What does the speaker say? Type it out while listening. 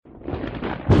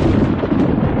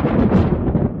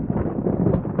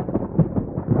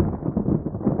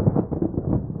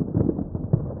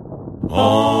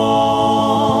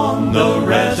On the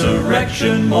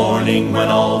resurrection morning, when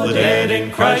all the dead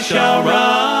in Christ shall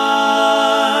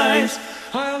rise,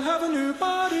 I'll have a new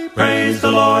body. praise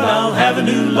the Lord, I'll have a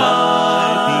new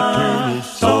life. Eternal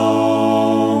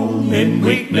soul in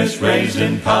weakness, raised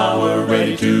in power,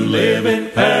 ready to live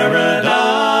in paradise.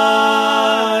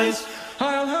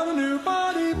 I'll have a new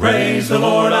body. Praise the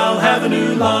Lord, I'll have a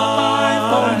new life.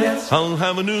 Oh yes, I'll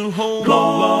have a new home.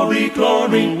 glory,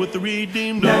 glory, With the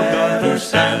redeemed of never God.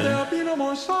 stand. There'll be no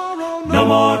more sorrow. No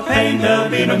more pain, there'll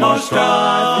be no more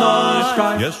strife, no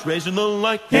strife. Yes, raising the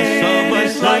likeness In of my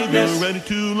His Savior, likeness, ready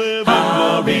to live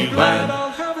I'll in be glory. glad.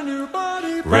 I'll have a new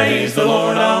body. Praise the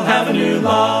Lord, I'll have a new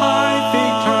life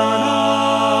eternal.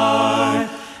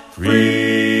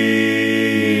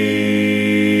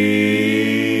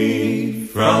 Free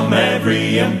from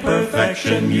every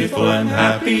imperfection, youthful and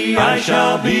happy I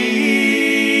shall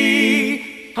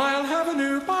be. I'll have a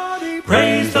new body.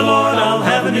 Praise the Lord, I'll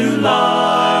have a new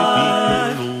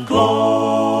life.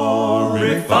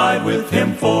 Glorified with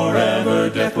Him forever,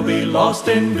 death will be lost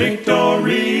in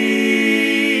victory.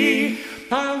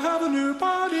 I'll have a new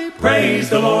body. Praise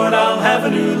the Lord, I'll have a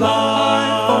new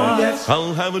life. Oh yes,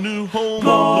 I'll have a new home.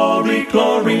 glory,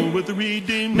 glory, With the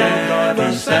redeemed of God.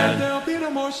 never stand. There'll be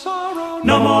no more sorrow.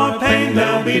 No more pain,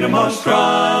 there'll be no more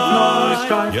strife, no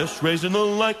strife. Yes, raising the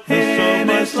likeness In of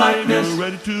my His likeness, Savior,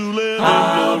 ready to live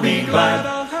I'll in be glory. glad.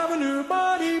 I'll have a new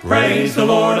body. Praise the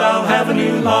Lord, I'll have a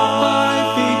new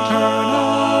life eternal.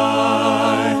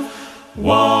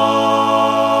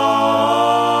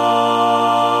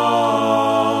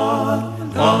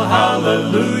 One. Oh,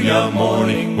 hallelujah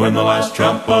morning, when the last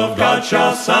trump of God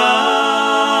shall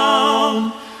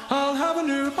sound. I'll have a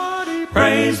new body.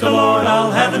 Praise the Lord,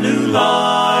 I'll have a new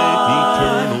life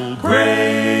Eternal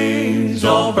praise.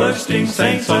 All bursting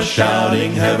saints are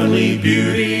shouting heavenly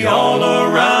beauty all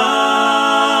around.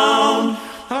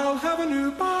 I'll have a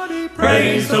new body.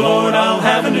 Praise the Lord, I'll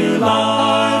have a new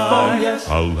life. Oh yes,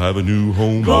 I'll have a new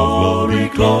home. glory,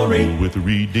 glory, With the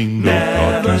redeemed of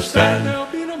never God. stand. There'll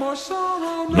be no more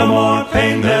sorrow. No more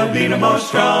pain, there'll be no more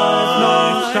strife,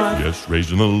 no strife. Yes,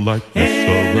 raising the likeness In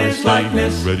of my His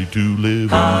likeness, Savior, ready to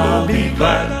live I'll in be glory.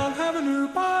 glad. I'll have a new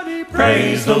body.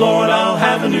 Praise the Lord, I'll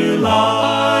have a new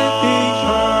life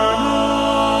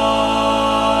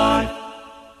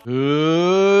eternal.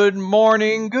 Good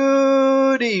morning,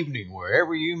 good evening,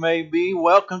 wherever you may be.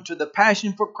 Welcome to the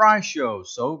Passion for Christ show.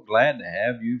 So glad to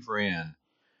have you, friend.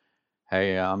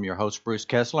 Hey, I'm your host, Bruce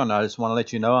Kessler, and I just want to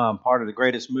let you know I'm part of the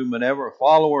greatest movement ever, a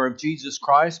follower of Jesus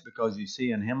Christ, because you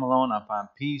see, in Him alone I find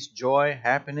peace, joy,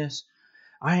 happiness.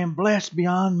 I am blessed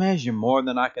beyond measure, more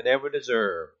than I could ever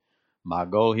deserve. My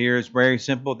goal here is very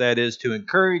simple. That is to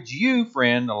encourage you,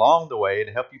 friend, along the way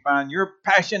to help you find your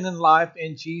passion in life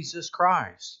in Jesus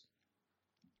Christ.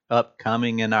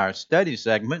 Upcoming in our study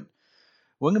segment,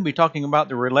 we're going to be talking about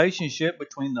the relationship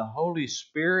between the Holy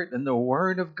Spirit and the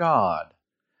Word of God.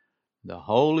 The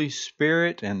Holy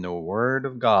Spirit and the Word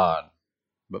of God.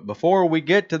 But before we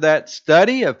get to that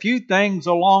study, a few things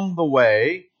along the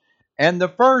way. And the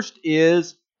first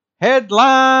is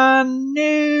Headline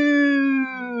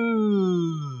News.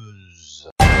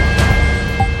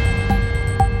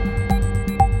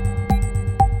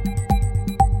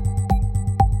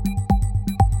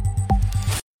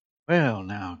 Well,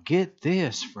 now get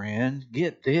this, friend,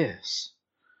 get this.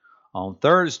 On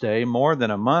Thursday, more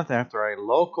than a month after a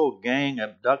local gang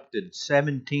abducted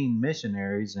 17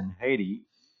 missionaries in Haiti,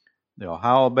 the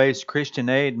Ohio-based Christian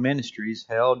Aid Ministries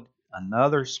held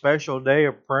another special day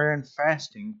of prayer and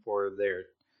fasting for their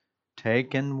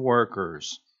taken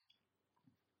workers.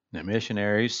 The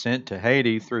missionaries sent to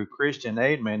Haiti through Christian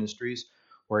Aid Ministries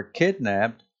were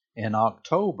kidnapped in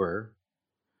October,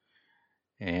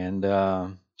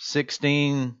 and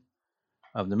 16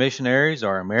 of the missionaries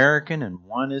are American and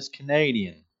one is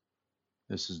Canadian.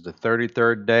 This is the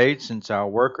 33rd day since our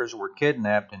workers were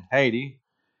kidnapped in Haiti,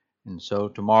 and so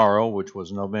tomorrow, which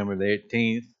was November the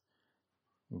 18th,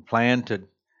 we plan to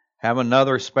have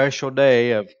another special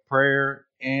day of prayer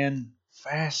and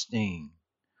fasting.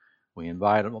 We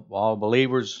invite all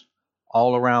believers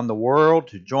all around the world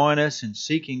to join us in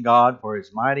seeking God for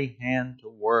His mighty hand to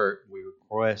work. We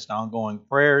request ongoing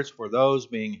prayers for those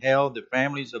being held, the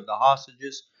families of the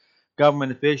hostages,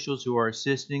 government officials who are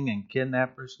assisting, and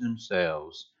kidnappers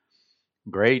themselves.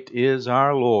 Great is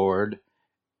our Lord,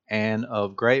 and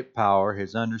of great power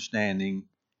His understanding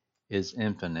is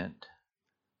infinite.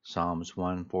 Psalms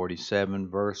 147,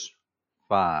 verse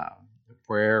 5. The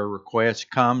prayer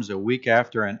request comes a week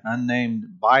after an unnamed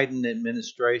Biden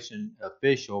administration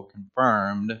official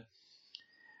confirmed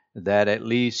that at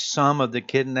least some of the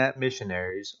kidnapped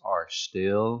missionaries are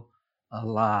still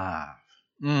alive.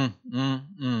 Mm, mm,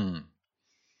 mm.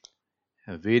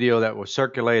 A video that was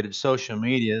circulated social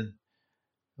media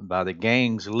by the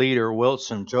gang's leader,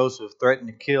 Wilson Joseph, threatened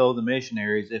to kill the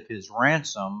missionaries if his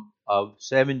ransom of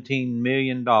 $17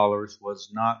 million was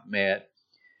not met.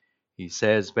 He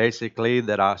says basically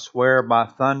that I swear by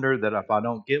thunder that if I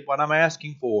don't get what I'm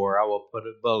asking for, I will put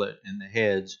a bullet in the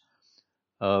heads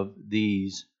of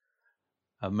these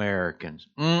Americans.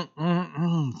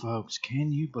 Folks,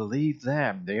 can you believe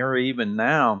that? They're even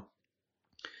now,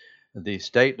 the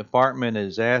State Department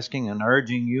is asking and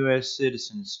urging U.S.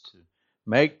 citizens to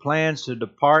make plans to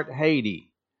depart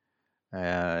Haiti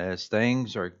as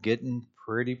things are getting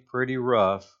pretty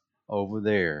rough over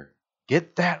there.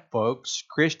 Get that, folks.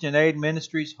 Christian Aid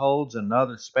Ministries holds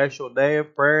another special day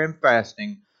of prayer and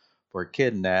fasting for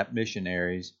kidnapped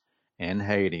missionaries in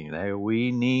Haiti.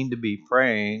 We need to be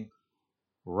praying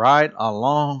right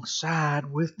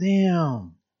alongside with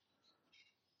them.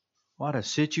 What a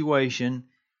situation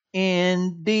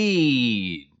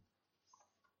indeed.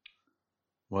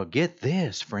 Well, get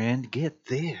this, friend, get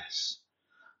this.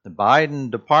 The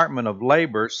Biden Department of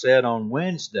Labor said on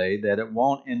Wednesday that it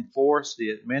won't enforce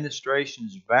the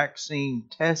administration's vaccine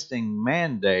testing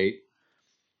mandate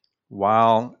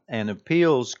while an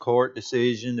appeals court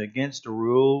decision against the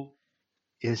rule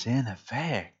is in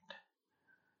effect.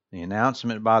 The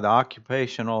announcement by the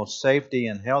Occupational Safety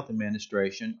and Health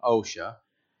Administration, OSHA,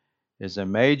 is a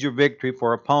major victory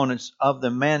for opponents of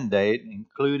the mandate,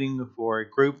 including for a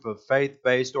group of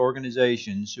faith-based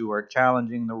organizations who are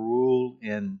challenging the rule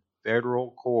in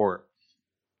federal court.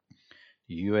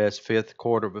 The U.S. Fifth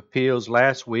Court of Appeals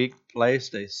last week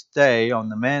placed a stay on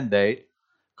the mandate,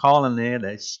 calling it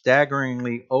a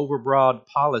staggeringly overbroad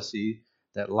policy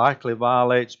that likely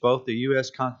violates both the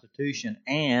U.S. Constitution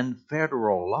and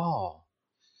federal law.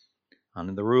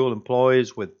 Under the rule,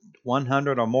 employees with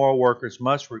 100 or more workers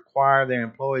must require their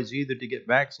employees either to get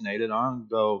vaccinated or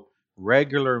undergo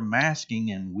regular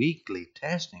masking and weekly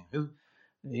testing.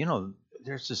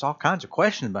 There's just all kinds of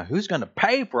questions about who's going to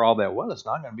pay for all that. Well, it's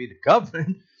not going to be the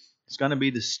government. It's going to be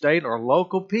the state or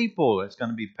local people that's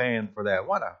going to be paying for that.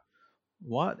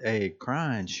 What a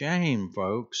crying shame,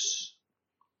 folks.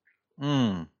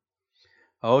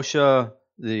 OSHA,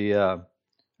 the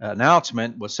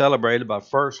announcement was celebrated by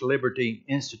First Liberty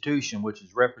Institution, which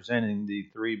is representing the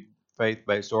three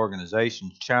faith-based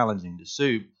organizations challenging the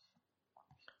suit.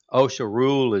 OSHA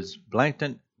rule is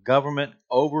blatant government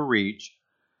overreach,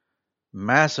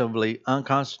 massively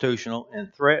unconstitutional,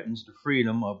 and threatens the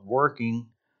freedom of working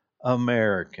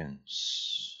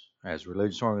Americans. As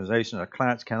religious organizations, our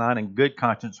clients cannot in good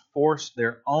conscience force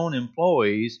their own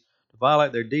employees to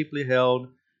violate their deeply held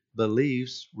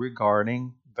beliefs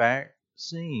regarding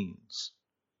vaccines.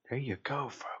 There you go,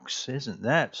 folks. Isn't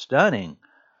that stunning?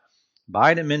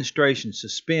 Biden administration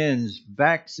suspends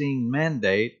vaccine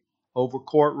mandate over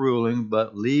court ruling,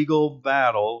 but legal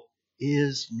battle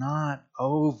is not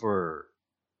over.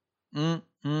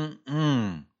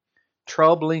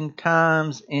 Troubling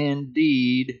times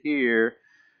indeed here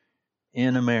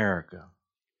in America.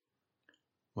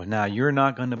 Well, now you're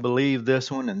not going to believe this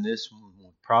one, and this one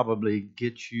will probably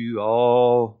get you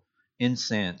all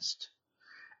incensed.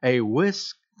 A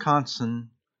Wisconsin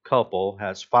couple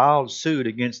has filed suit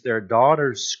against their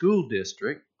daughter's school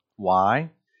district.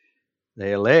 Why?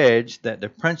 They allege that the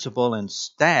principal and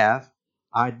staff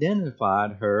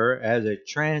identified her as a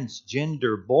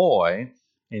transgender boy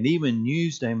and even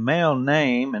used a male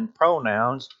name and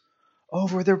pronouns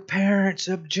over their parents'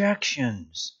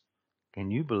 objections.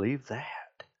 Can you believe that?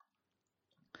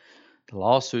 The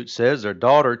lawsuit says their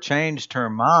daughter changed her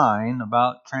mind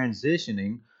about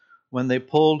transitioning when they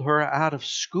pulled her out of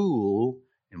school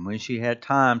and when she had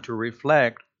time to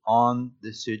reflect on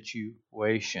the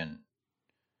situation.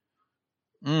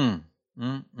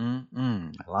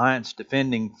 Alliance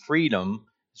Defending Freedom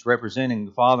is representing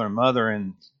the father and mother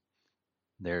in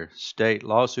their state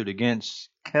lawsuit against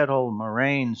Kettle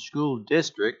Moraine School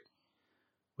District,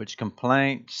 which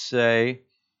complaints say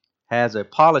has a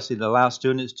policy that allows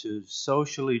students to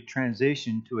socially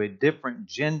transition to a different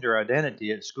gender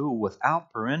identity at school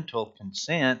without parental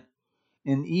consent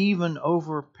and even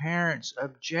over parents'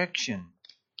 objection.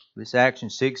 This action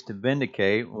seeks to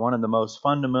vindicate one of the most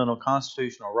fundamental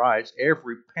constitutional rights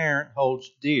every parent holds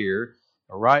dear,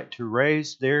 the right to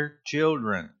raise their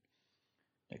children.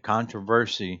 The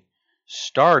controversy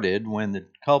started when the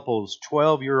couple's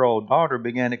 12-year-old daughter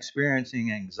began experiencing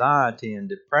anxiety and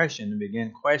depression and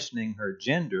began questioning her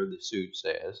gender, the suit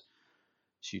says.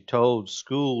 She told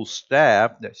school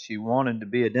staff that she wanted to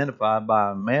be identified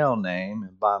by a male name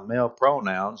and by male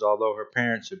pronouns, although her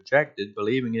parents objected,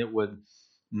 believing it would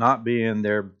not be in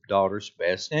their daughter's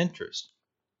best interest.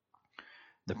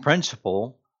 The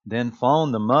principal then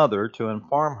phoned the mother to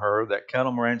inform her that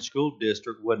Kettle Moraine School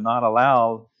District would not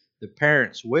allow the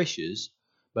parents' wishes,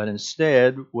 but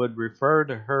instead would refer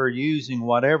to her using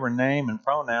whatever name and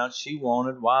pronouns she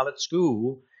wanted while at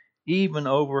school, even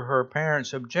over her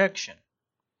parents' objection.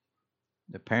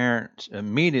 The parents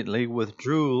immediately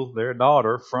withdrew their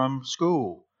daughter from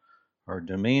school. Her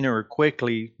demeanor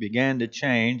quickly began to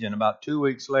change, and about 2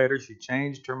 weeks later, she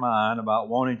changed her mind about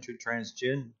wanting to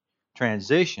transition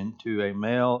to a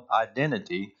male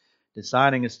identity,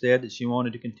 deciding instead that she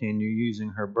wanted to continue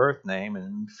using her birth name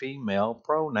and female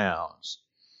pronouns.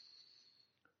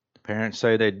 The parents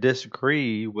say they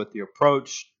disagree with the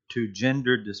approach to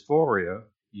gender dysphoria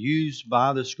used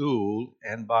by the school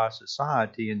and by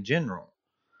society in general.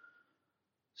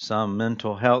 Some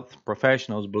mental health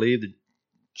professionals believe that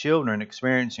children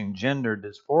experiencing gender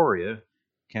dysphoria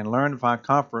can learn to find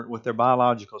comfort with their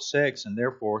biological sex and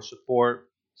therefore support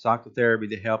psychotherapy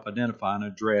to help identify and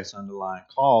address underlying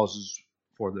causes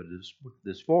for the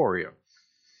dysphoria.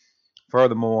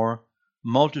 Furthermore,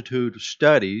 multitude of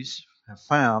studies have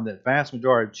found that vast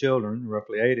majority of children,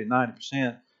 roughly 80 to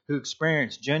 90%, who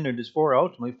experience gender dysphoria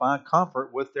ultimately find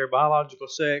comfort with their biological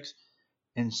sex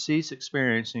and cease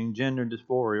experiencing gender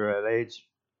dysphoria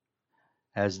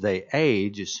as they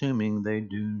age, assuming they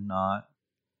do not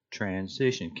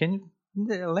transition.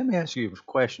 Let me ask you a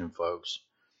question, folks.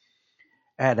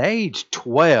 At age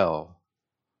 12,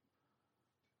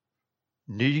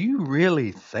 do you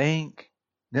really think,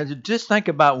 now just think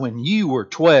about when you were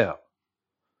 12,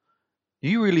 do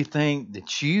you really think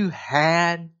that you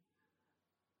had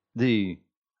the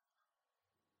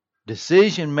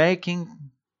decision-making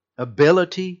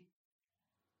ability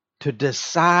to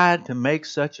decide to make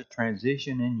such a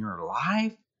transition in your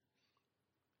life?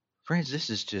 Friends, this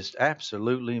is just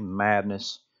absolutely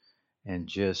madness and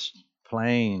just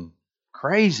plain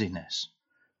craziness.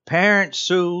 Parents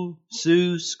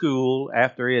sue school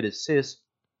after it assists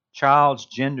child's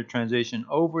gender transition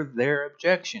over their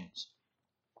objections.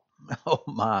 Oh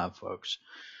my, folks.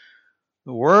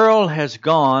 The world has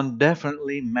gone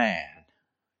definitely mad.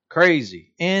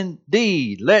 Crazy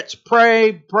indeed. Let's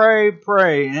pray, pray,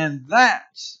 pray. And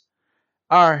that's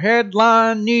our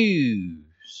headline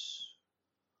news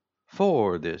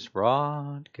for this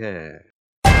broadcast.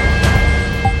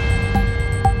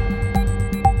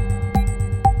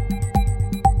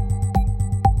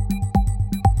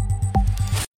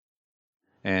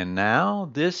 And now,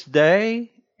 this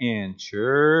day in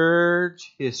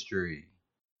church history.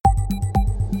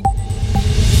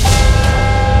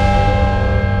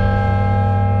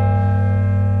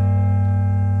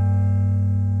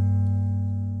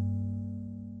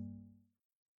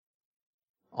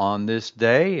 On this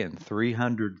day in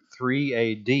 303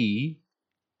 AD,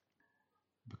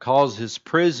 because his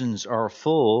prisons are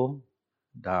full,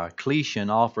 Diocletian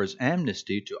offers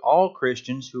amnesty to all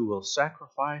Christians who will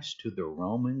sacrifice to the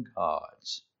Roman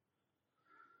gods.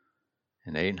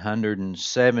 In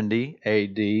 870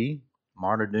 AD,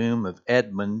 martyrdom of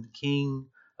Edmund, king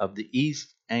of the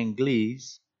East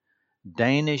Angles,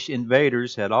 Danish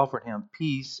invaders had offered him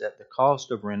peace at the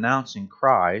cost of renouncing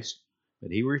Christ, but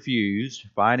he refused,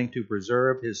 fighting to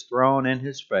preserve his throne and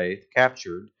his faith.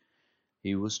 Captured,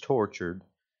 he was tortured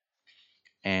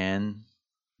and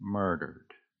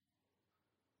murdered.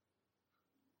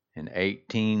 In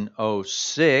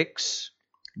 1806,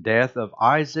 death of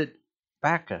Isaac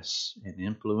Backus, an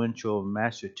influential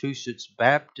Massachusetts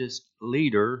Baptist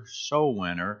leader, soul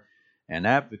winner, and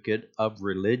advocate of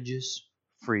religious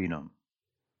freedom.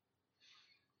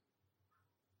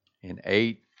 In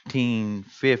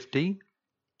 1850,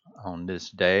 on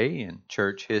this day in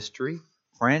church history,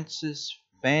 Frances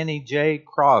Fanny J.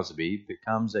 Crosby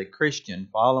becomes a Christian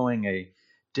following a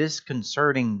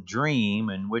disconcerting dream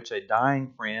in which a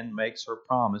dying friend makes her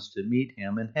promise to meet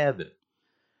him in heaven.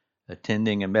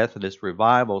 Attending a Methodist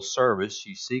revival service,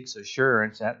 she seeks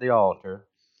assurance at the altar,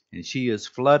 and she is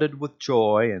flooded with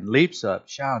joy and leaps up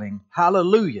shouting,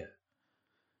 "Hallelujah!"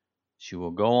 She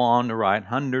will go on to write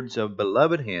hundreds of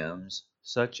beloved hymns,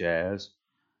 such as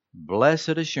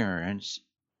 "Blessed Assurance,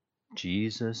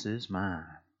 Jesus is mine."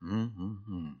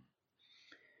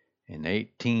 In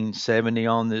 1870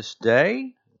 on this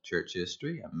day, church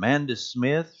history, Amanda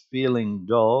Smith, feeling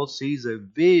dull, sees a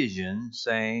vision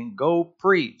saying, "Go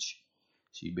preach."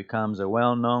 She becomes a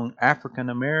well-known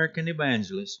African-American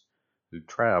evangelist who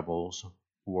travels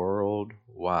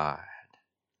worldwide.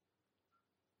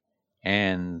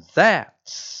 And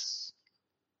that's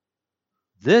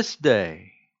this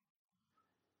day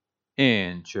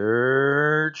in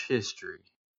church history.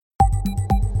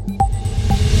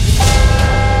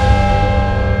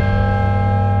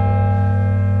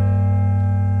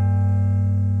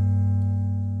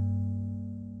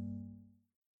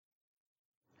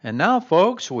 And now,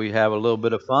 folks, we have a little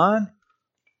bit of fun.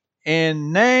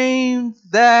 And name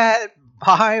that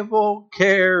Bible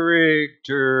character.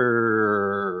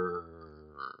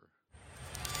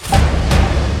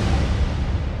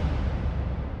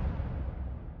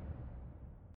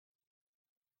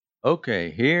 Okay,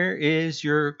 here is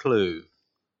your clue.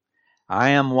 I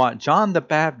am what John the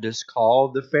Baptist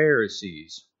called the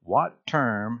Pharisees. What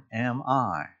term am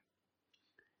I?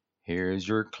 Here is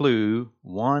your clue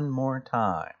one more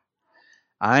time.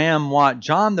 I am what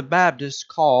John the Baptist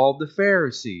called the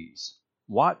Pharisees.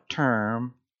 What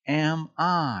term am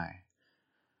I?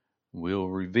 We'll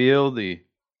reveal the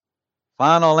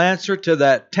final answer to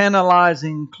that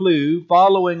tantalizing clue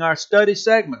following our study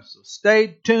segment. So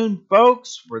stay tuned,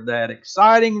 folks, for that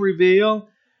exciting reveal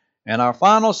and our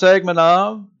final segment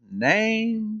of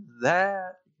Name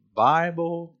That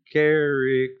Bible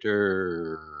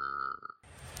Character.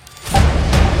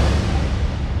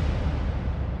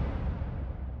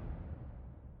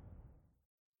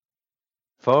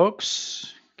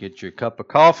 Folks, get your cup of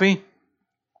coffee,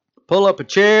 pull up a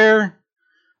chair,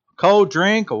 a cold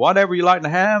drink, or whatever you like to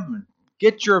have, and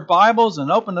get your Bibles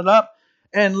and open it up,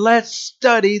 and let's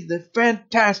study the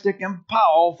fantastic and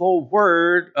powerful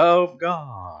Word of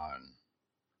God.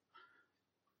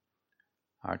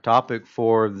 Our topic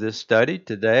for this study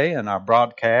today and our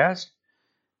broadcast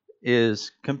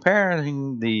is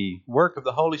comparing the work of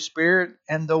the Holy Spirit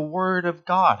and the Word of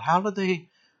God. How do they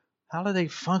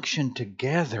function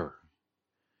together?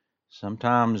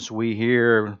 Sometimes we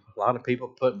hear a lot of people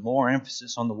put more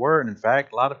emphasis on the Word. In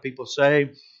fact, a lot of people say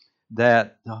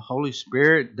that the Holy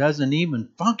Spirit doesn't even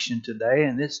function today,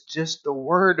 and it's just the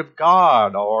Word of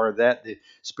God, or that the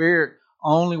Spirit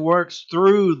only works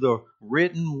through the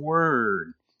written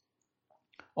Word.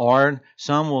 Or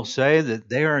some will say that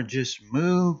they are just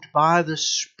moved by the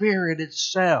Spirit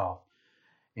itself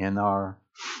and are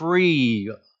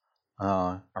free,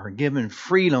 are given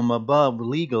freedom above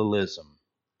legalism.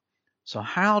 So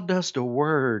how does the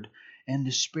Word and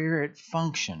the Spirit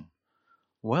function?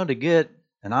 Well, to get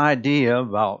an idea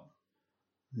about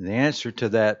the answer to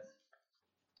that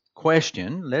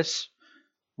question, let's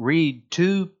read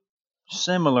two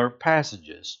similar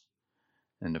passages.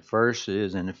 And the first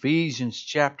is in Ephesians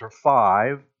chapter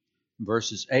 5,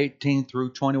 verses 18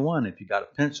 through 21. If you got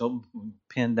a pencil,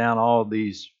 pen down all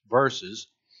these verses.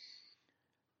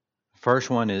 First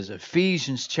one is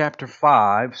Ephesians chapter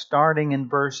 5, starting in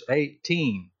verse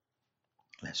 18.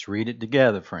 Let's read it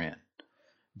together, friend.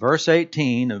 Verse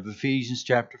 18 of Ephesians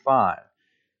chapter 5.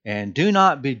 And do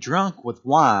not be drunk with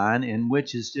wine, in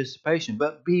which is dissipation,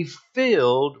 but be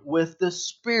filled with the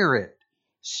Spirit,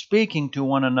 speaking to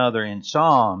one another in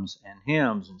psalms and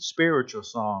hymns and spiritual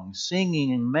songs,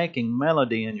 singing and making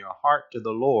melody in your heart to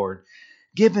the Lord,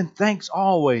 giving thanks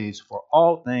always for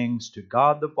all things to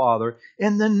God the Father,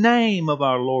 in the name of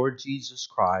our Lord Jesus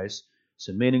Christ,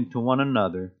 submitting to one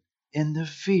another in the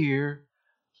fear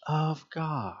of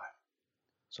God.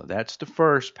 So that's the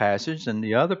first passage. And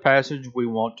the other passage we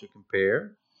want to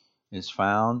compare is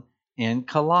found in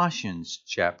Colossians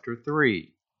chapter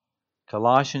 3.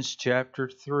 Colossians chapter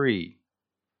 3.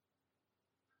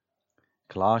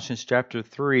 Colossians chapter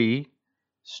 3,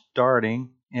 starting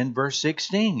in verse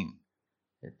 16.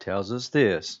 It tells us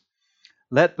this.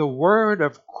 Let the word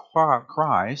of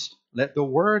Christ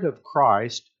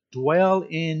dwell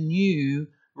in you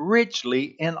richly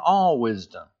in all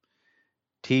wisdom,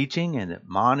 teaching and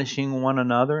admonishing one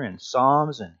another in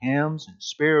psalms and hymns and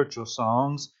spiritual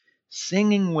songs,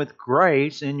 singing with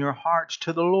grace in your hearts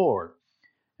to the Lord.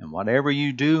 And whatever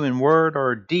you do in word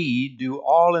or deed, do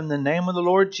all in the name of the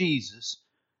Lord Jesus,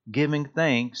 giving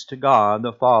thanks to God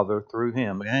the Father through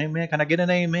Him. Amen. Can I get an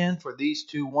amen for these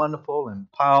two wonderful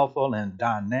and powerful and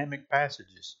dynamic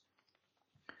passages?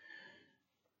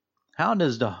 How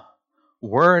does the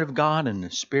Word of God and the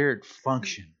Spirit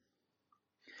function?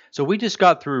 So we just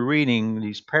got through reading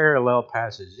these parallel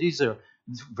passages. These are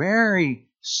very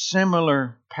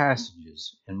similar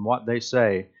passages in what they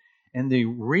say. And the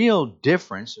real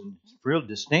difference and real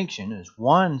distinction is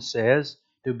one says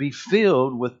to be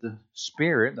filled with the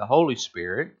Spirit, the Holy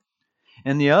Spirit,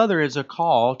 and the other is a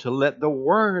call to let the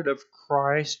Word of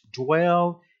Christ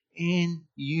dwell in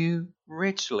you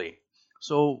richly.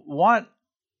 So what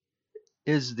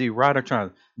is the writer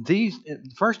trying? The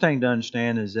first thing to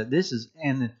understand is that this is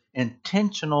an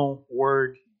intentional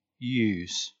word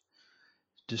use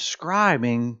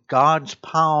describing God's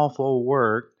powerful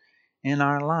work in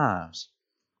our lives.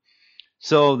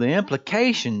 So the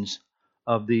implications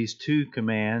of these two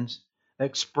commands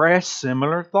express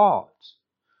similar thoughts.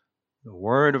 The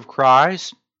Word of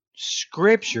Christ,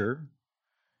 Scripture,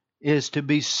 is to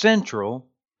be central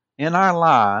in our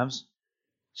lives,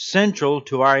 central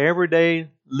to our everyday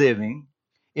living,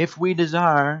 if we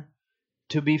desire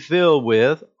to be filled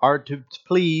with or to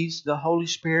please the Holy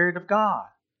Spirit of God.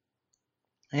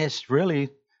 It's really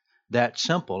that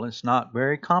simple. It's not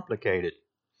very complicated.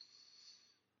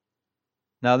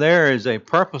 Now, there is a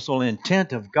purposeful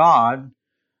intent of God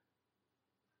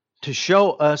to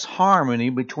show us harmony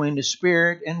between the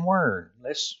Spirit and Word.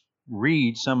 Let's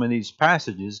read some of these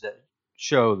passages that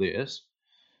show this.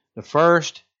 The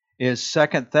first is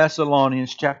 2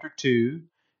 Thessalonians chapter 2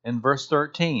 and verse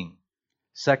 13.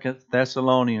 2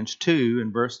 Thessalonians 2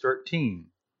 and verse 13.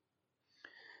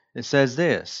 It says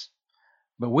this,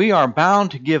 "But we are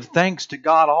bound to give thanks to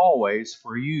God always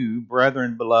for you,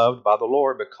 brethren beloved by the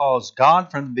Lord, because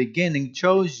God from the beginning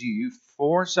chose you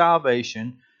for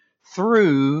salvation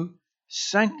through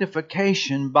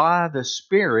sanctification by the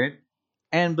Spirit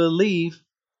and belief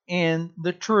in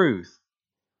the truth."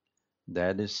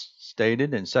 That is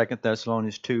stated in 2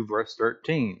 Thessalonians 2, verse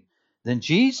 13. Then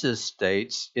Jesus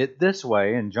states it this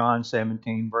way in John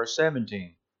 17, verse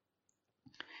 17.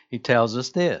 He tells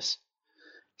us this,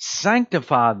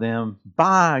 "Sanctify them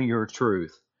by your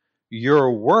truth.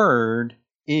 Your word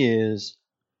is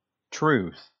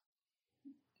truth."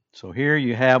 So here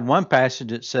you have one passage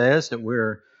that says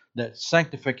that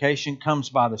sanctification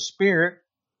comes by the Spirit,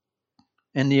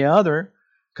 and the other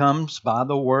comes by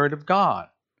the Word of God.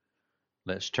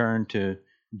 Let's turn to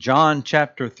John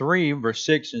chapter 3, verse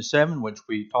 6 and 7, which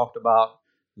we talked about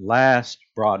last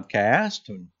broadcast.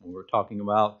 And we were talking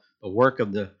about the work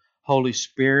of the Holy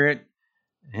Spirit,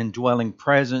 indwelling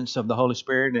presence of the Holy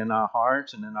Spirit in our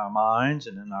hearts and in our minds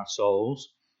and in our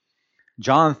souls.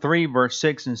 John 3, verse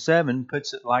 6 and 7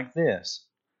 puts it like this,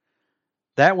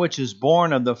 "That which is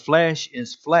born of the flesh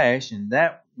is flesh, and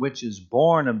that which is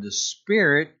born of the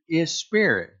Spirit is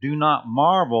spirit. Do not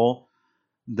marvel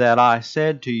that I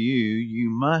said to you, you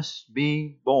must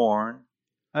be born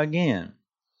again."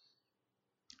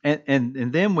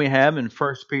 And then we have in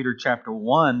 1 Peter chapter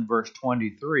 1, verse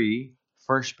 23,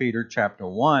 1 Peter chapter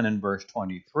 1 and verse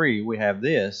 23, we have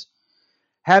this,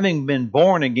 "Having been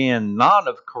born again, not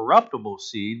of corruptible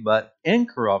seed, but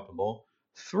incorruptible,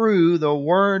 through the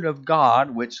word of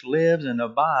God, which lives and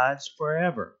abides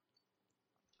forever."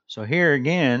 So here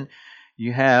again,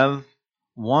 you have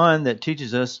one that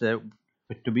teaches us that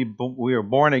we are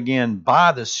born again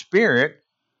by the Spirit,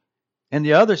 and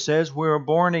the other says we are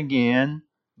born again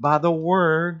by the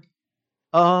Word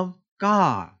of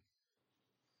God.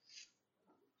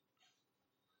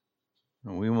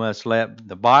 We must let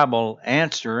the Bible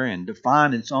answer and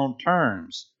define its own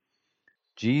terms.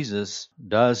 Jesus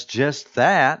does just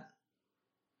that.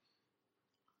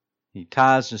 He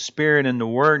ties the Spirit and the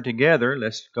Word together.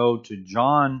 Let's go to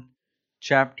John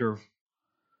chapter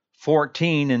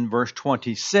 14 and verse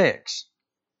 26.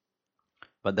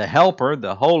 "But the Helper,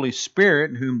 the Holy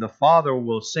Spirit, whom the Father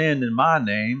will send in my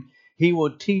name, he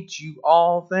will teach you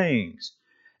all things,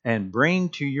 and bring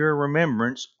to your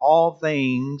remembrance all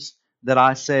things that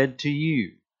I said to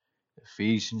you."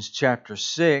 Ephesians chapter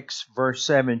 6, verse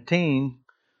 17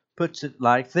 puts it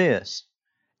like this,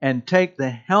 "And take the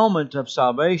helmet of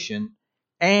salvation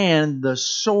and the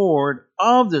sword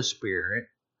of the Spirit,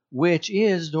 which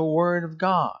is the Word of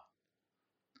God."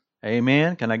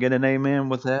 Amen. Can I get an amen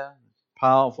with that?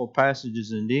 Powerful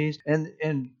passages indeed. And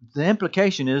the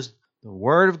implication is the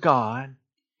Word of God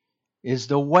is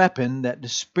the weapon that the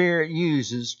Spirit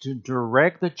uses to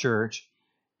direct the church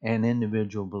and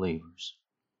individual believers.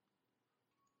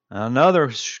 Another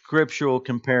scriptural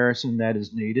comparison that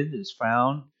is needed is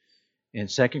found in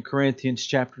 2 Corinthians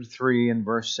chapter 3 and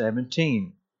verse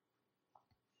 17.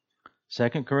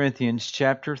 2 Corinthians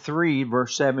chapter 3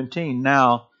 verse 17.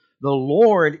 "Now the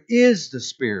Lord is the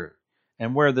Spirit,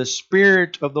 and where the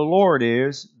Spirit of the Lord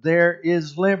is, there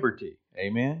is liberty."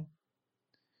 Amen.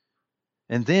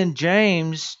 And then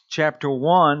James chapter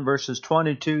 1 verses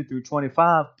 22 through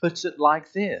 25 puts it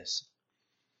like this,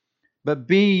 "But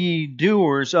be ye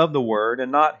doers of the word,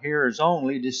 and not hearers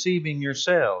only, deceiving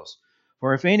yourselves.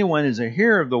 For if anyone is a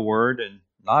hearer of the word, and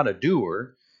not a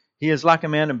doer, he is like a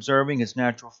man observing his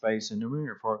natural face in the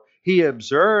mirror. For he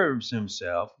observes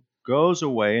himself, goes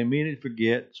away, and immediately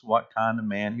forgets what kind of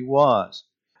man he was.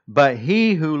 But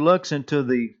he who looks into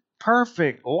the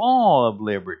perfect law of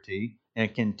liberty,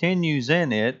 and continues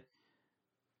in it,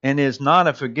 and is not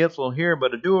a forgetful hearer,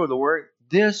 but a doer of the word,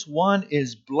 this one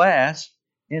is blessed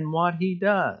in what he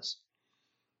does."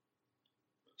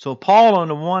 So Paul, on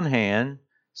the one hand,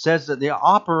 says that the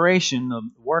operation of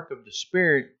the work of the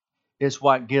Spirit is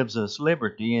what gives us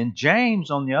liberty. And James,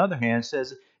 on the other hand,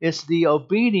 says it's the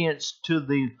obedience to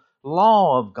the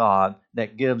law of God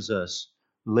that gives us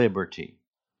liberty.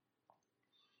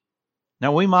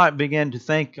 Now we might begin to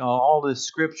think all this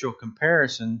scriptural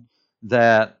comparison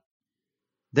that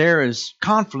there is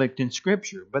conflict in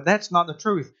Scripture, but that's not the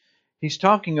truth. He's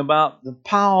talking about the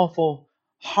powerful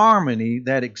harmony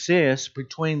that exists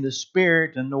between the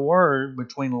Spirit and the Word,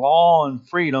 between law and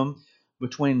freedom,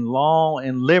 between law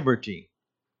and liberty.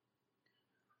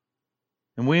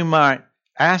 And we might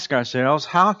ask ourselves,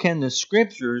 how can the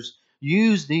Scriptures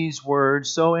use these words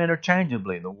so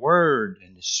interchangeably? The Word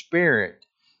and the Spirit,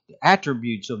 the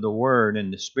attributes of the Word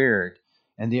and the Spirit,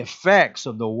 and the effects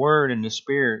of the Word and the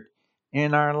Spirit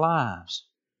in our lives.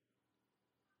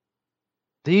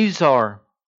 These are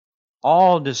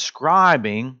all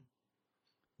describing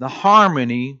the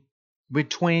harmony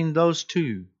between those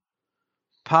two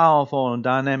powerful and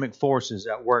dynamic forces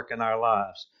at work in our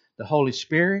lives. The Holy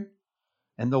Spirit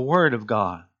and the Word of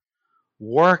God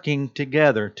working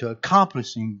together to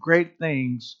accomplishing great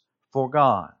things for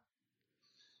God.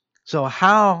 So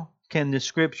how can the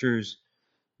Scriptures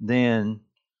then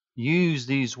use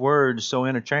these words so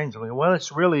interchangeably? Well,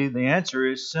 the answer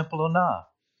is simple enough.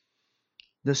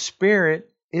 The Spirit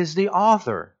is the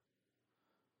author.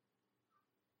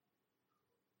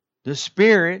 The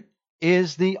Spirit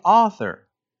is the author.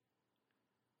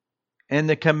 And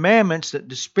the commandments that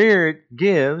the Spirit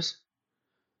gives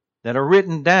that are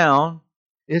written down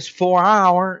is for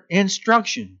our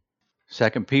instruction. 2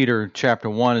 Peter chapter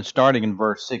 1 and starting in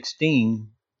verse 16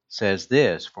 says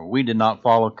this, "For we did not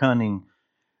follow cunning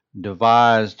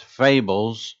devised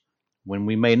fables when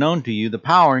we made known to you the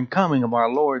power and coming of our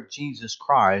Lord Jesus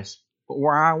Christ, but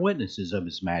were eyewitnesses of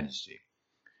His majesty.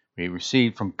 We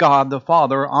received from God the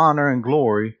Father honor and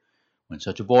glory when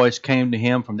such a voice came to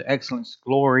Him from the excellent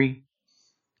glory,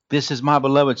 'This is my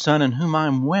beloved Son, in whom I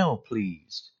am well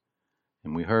pleased.'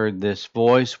 And we heard this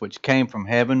voice which came from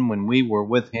heaven when we were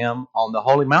with Him on the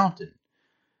holy mountain.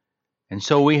 And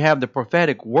so we have the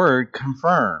prophetic word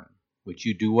confirmed, which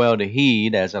you do well to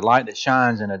heed, as a light that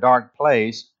shines in a dark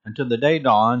place until the day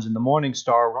dawns and the morning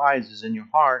star rises in your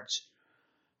hearts,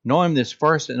 knowing this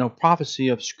first, that no prophecy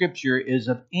of Scripture is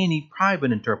of any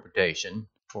private interpretation,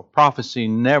 for prophecy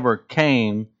never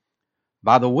came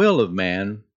by the will of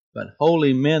man, but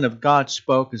holy men of God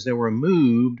spoke as they were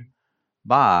moved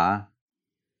by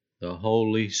the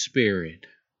Holy Spirit."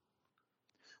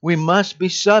 We must be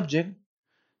subject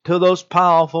to those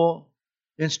powerful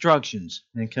instructions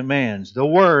and commands, the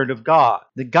Word of God,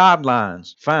 the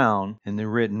guidelines found in the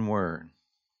written Word.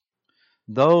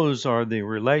 Those are the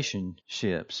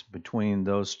relationships between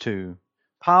those two.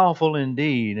 Powerful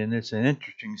indeed, and it's an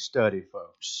interesting study,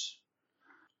 folks.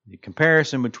 The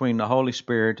comparison between the Holy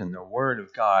Spirit and the Word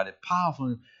of God is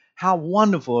powerful. How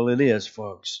wonderful it is,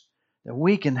 folks, that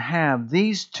we can have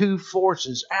these two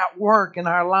forces at work in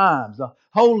our lives. The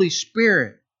Holy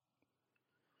Spirit,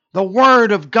 the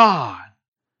Word of God,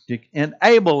 to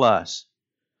enable us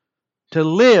to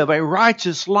live a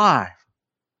righteous life,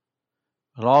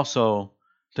 but also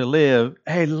to live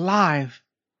a life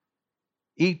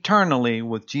eternally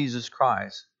with Jesus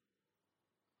Christ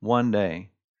one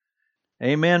day.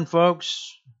 Amen,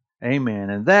 folks. Amen.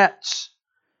 And that's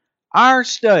our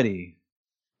study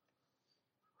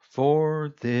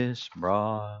for this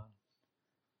broadcast.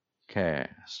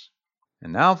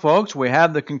 And now, folks, we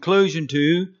have the conclusion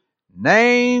to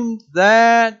Name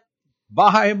That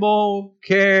Bible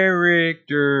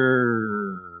Character.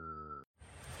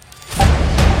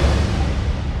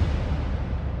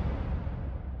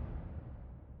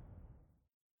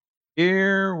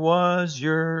 Here was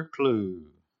your clue.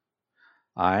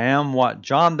 I am what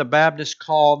John the Baptist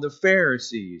called the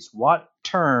Pharisees. What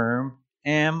term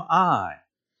am I?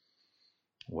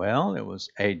 Well, it was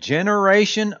a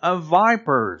generation of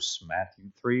vipers,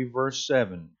 Matthew 3, verse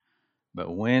 7. But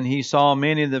when he saw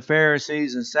many of the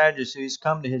Pharisees and Sadducees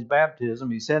come to his baptism,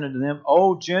 he said unto them,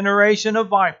 O generation of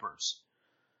vipers,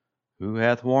 who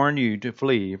hath warned you to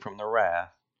flee from the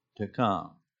wrath to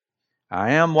come?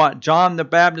 I am what John the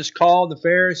Baptist called the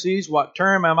Pharisees. What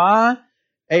term am I?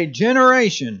 A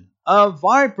generation of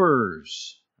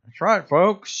vipers. That's right,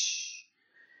 folks.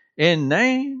 In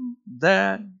Name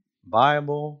That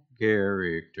Bible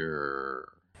Character.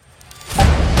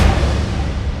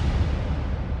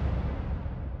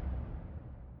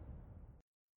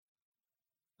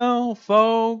 Well,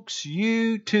 folks,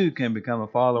 you too can become a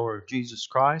follower of Jesus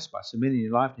Christ by submitting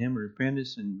your life to Him in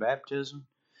repentance and baptism.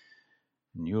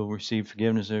 And you'll receive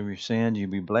forgiveness of your sins.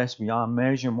 You'll be blessed beyond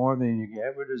measure, more than you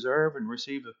ever deserve, and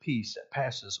receive a peace that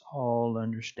passes all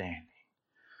understanding.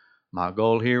 My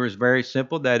goal here is very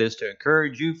simple. That is to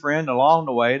encourage you, friend, along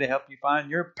the way to help you find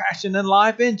your passion in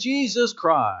life in Jesus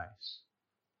Christ.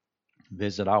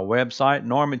 Visit our website,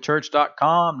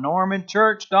 normanchurch.com,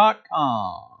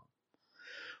 normanchurch.com.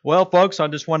 Well, folks, I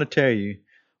just want to tell you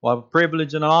what a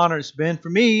privilege and honor it's been for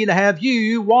me to have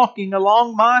you walking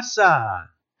along my side.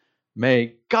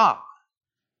 May God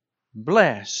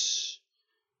bless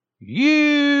you.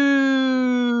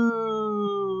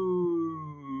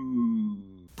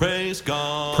 Praise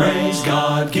God. Praise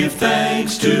God, give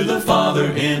thanks to the Father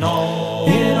in all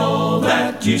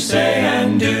that you say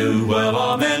and do. Well,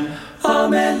 amen,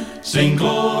 amen. Sing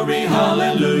glory,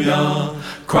 hallelujah.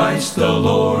 Christ the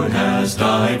Lord has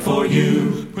died for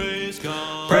you. Praise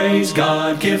God. Praise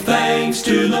God, give thanks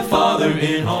to the Father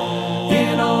in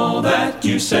all that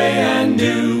you say and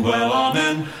do. Well,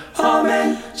 amen,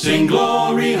 amen. Sing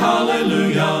glory,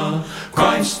 hallelujah.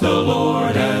 Christ the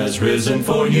Lord has risen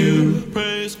for you.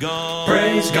 Praise God.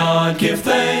 Praise God, give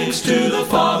thanks to the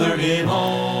Father in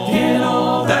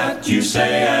all that you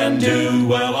say and do.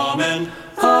 Well, amen,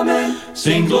 amen.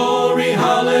 Sing glory,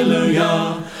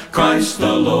 hallelujah. Christ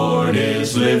the Lord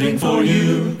is living for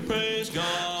you. Praise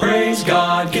God. Praise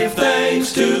God, give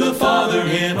thanks to the Father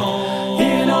in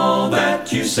all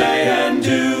that you say and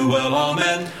do. Well,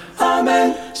 amen,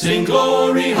 amen. Sing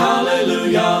glory,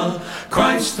 hallelujah.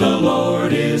 Christ the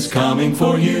Lord is coming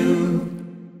for you.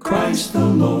 Christ the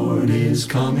Lord is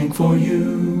coming for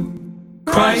you.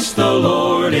 Christ the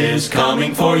Lord is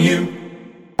coming for you.